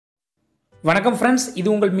வணக்கம் ஃப்ரெண்ட்ஸ், இது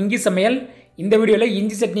உங்கள் மிங்கி சமையல். இந்த வீடியோவில்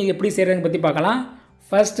இஞ்சி சட்னி எப்படி செய்கிறதுன்னு பற்றி பார்க்கலாம்.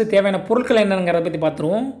 ஃபர்ஸ்ட்டு தேவையான பொருட்கள் என்னங்கிறத பற்றி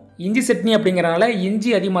பார்த்துருவோம். இஞ்சி சட்னி அப்படிங்கிறனால இஞ்சி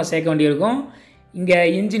அதிகமாக சேர்க்க வேண்டியிருக்கும். இங்கே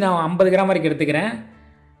இஞ்சி நான் 50 கிராம் வரைக்கும் எடுத்துக்கிறேன்.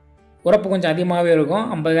 உரப்பு கொஞ்சம் அதிகமாகவே இருக்கும்.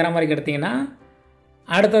 50 கிராம் வரைக்கும் எடுத்திங்கன்னா,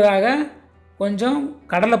 அடுத்ததாக கொஞ்சம்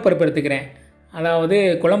கடலைப்பருப்பு எடுத்துக்கிறேன். அதாவது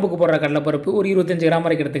குழம்புக்கு போடுற கடலைப்பருப்பு ஒரு 25 கிராம்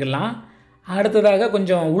வரைக்கும் எடுத்துக்கலாம். அடுத்ததாக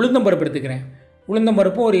கொஞ்சம் உளுந்தம் பருப்பு எடுத்துக்கிறேன். உளுந்தம்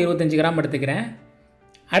பருப்பும் ஒரு 25 கிராம் எடுத்துக்கிறேன்.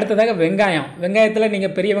 அடுத்ததாக வெங்காயத்தில்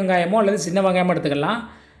நீங்கள் பெரிய வெங்காயமோ அல்லது சின்ன வெங்காயமோ எடுத்துக்கலாம்.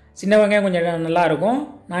 சின்ன வெங்காயம் கொஞ்சம் நல்லாயிருக்கும்.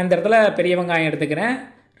 நான் இந்த இடத்துல பெரிய வெங்காயம் எடுத்துக்கிறேன்.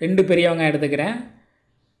 2 பெரிய வெங்காயம் எடுத்துக்கிறேன்.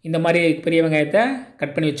 இந்த மாதிரி பெரிய வெங்காயத்தை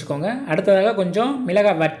கட் பண்ணி வச்சுக்கோங்க. அடுத்ததாக கொஞ்சம்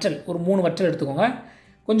மிளகாய் வற்றல் ஒரு 3 வற்றல் எடுத்துக்கோங்க.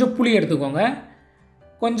 கொஞ்சம் புளி எடுத்துக்கோங்க.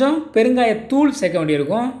 கொஞ்சம் பெருங்காயத்தூள் சேர்க்க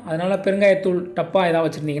வேண்டியிருக்கும். அதனால் பெருங்காயத்தூள் டப்பா ஏதாவது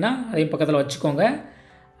வச்சுருந்தீங்கன்னா அதையும் பக்கத்தில் வச்சுக்கோங்க.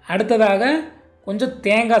 அடுத்ததாக கொஞ்சம்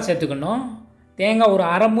தேங்காய் சேர்த்துக்கணும். தேங்காய் ஒரு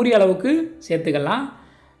அரை மூடி அளவுக்கு சேர்த்துக்கலாம்.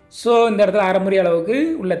 ஸோ இந்த இடத்துல அரை மூடி அளவுக்கு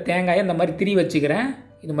உள்ள தேங்காயை இந்த மாதிரி திரி வச்சுக்கிறேன்.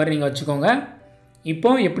 இது மாதிரி நீங்கள் வச்சுக்கோங்க. இப்போ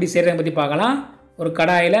எப்படி செய்கிறத பற்றி பார்க்கலாம். ஒரு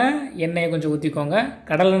கடாயில் எண்ணெயை கொஞ்சம் ஊற்றிக்கோங்க.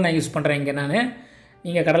 கடலெண்ணெய் யூஸ் பண்ணுறேன் இங்கே நான்.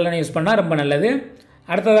 நீங்கள் கடலெண்ணெய் யூஸ் பண்ணால் ரொம்ப நல்லது.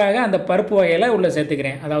 அடுத்ததாக அந்த பருப்பு வகையில் உள்ளே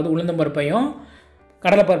சேர்த்துக்கிறேன். அதாவது உளுந்தம் பருப்பையும்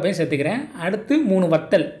கடலைப்பருப்பையும் சேர்த்துக்கிறேன். அடுத்து 3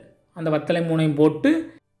 வத்தல், அந்த வத்தலை 3ஐயும் போட்டு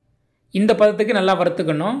இந்த பதத்துக்கு நல்லா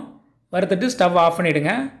வறுத்துக்கணும். வறுத்துட்டு ஸ்டவ் ஆஃப்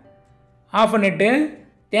பண்ணிவிடுங்க. ஆஃப் பண்ணிவிட்டு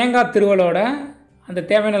தேங்காய் திருவலோட அந்த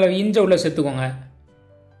தேவையான அளவு இஞ்சை உள்ளே சேர்த்துக்கோங்க.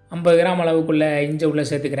 50 கிராம் அளவுக்குள்ளே இஞ்சை உள்ளே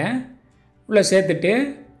சேர்த்துக்கிறேன். உள்ளே சேர்த்துட்டு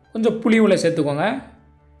கொஞ்சம் புளி உள்ளே சேர்த்துக்கோங்க.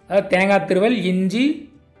 அதாவது தேங்காய் திருவல், இஞ்சி,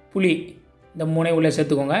 புளி இந்த 3ஐயும் உள்ளே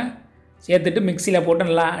சேர்த்துக்கோங்க. சேர்த்துட்டு மிக்சியில் போட்டு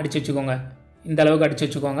நல்லா அடித்து வச்சுக்கோங்க. இந்த அளவுக்கு அடித்து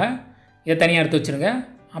வச்சுக்கோங்க. இதை தனியாக எடுத்து வச்சுருங்க.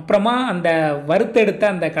 அப்புறமா அந்த வறுத்தெடுத்த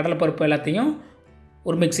அந்த கடலைப்பருப்பு எல்லாத்தையும்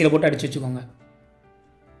ஒரு மிக்சியில் போட்டு அடித்து வச்சுக்கோங்க.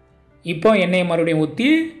 இப்போ எண்ணெயை மறுபடியும் ஊற்றி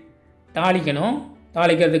தாளிக்கணும்.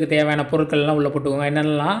 தாளிக்கிறதுக்கு தேவையான பொருட்கள்லாம் உள்ளே போட்டுக்கோங்க.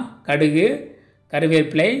 என்னென்னலாம், கடுகு,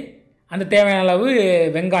 கருவேப்பிலை, அந்த தேவையான அளவு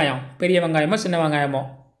வெங்காயம், பெரிய வெங்காயமோ சின்ன வெங்காயமோ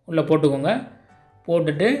உள்ளே போட்டுக்கோங்க.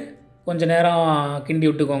 போட்டுட்டு கொஞ்சம் நேரம் கிண்டி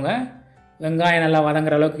விட்டுக்கோங்க. வெங்காயம் நல்லா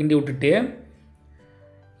வதங்குற அளவுக்கு கிண்டி விட்டுட்டு,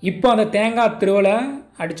 இப்போ அந்த தேங்காய் திருவலை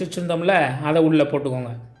அடித்து வச்சுருந்தோம்ல அதை உள்ளே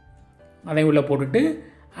போட்டுக்கோங்க. அதை உள்ளே போட்டுட்டு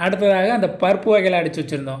அடுத்ததாக அந்த பருப்பு வகையில் அடித்து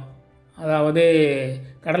வச்சுருந்தோம். அதாவது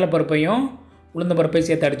கடலைப்பருப்பையும் உளுந்த பருப்பையும்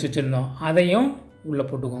சேர்த்து அடித்து வச்சுருந்தோம். அதையும் உள்ளே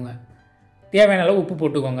போட்டுக்கோங்க. தேவையான அளவு உப்பு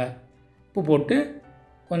போட்டுக்கோங்க. உப்பு போட்டு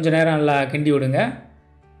கொஞ்சம் நேரம் நல்லா கிண்டி விடுங்க.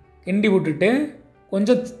 கிண்டி விட்டுட்டு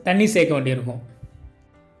கொஞ்சம் தண்ணி சேர்க்க வேண்டியிருக்கும்.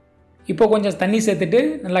 இப்போ கொஞ்சம் தண்ணி சேர்த்துட்டு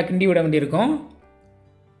நல்லா கிண்டி விட வேண்டியிருக்கும்.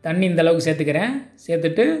 தண்ணி இந்த அளவுக்கு சேர்த்துக்கிறேன்.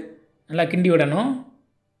 சேர்த்துட்டு நல்லா கிண்டி விடணும்.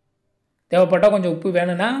 தேவைப்பட்டால் கொஞ்சம் உப்பு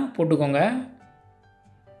வேணும்னா போட்டுக்கோங்க.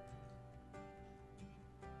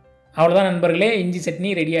 அவ்வளோதான் நண்பர்களே, இஞ்சி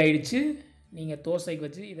சட்னி ரெடி ஆகிடுச்சு. நீங்கள் தோசைக்கு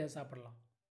வச்சு இதை சாப்பிட்லாம்.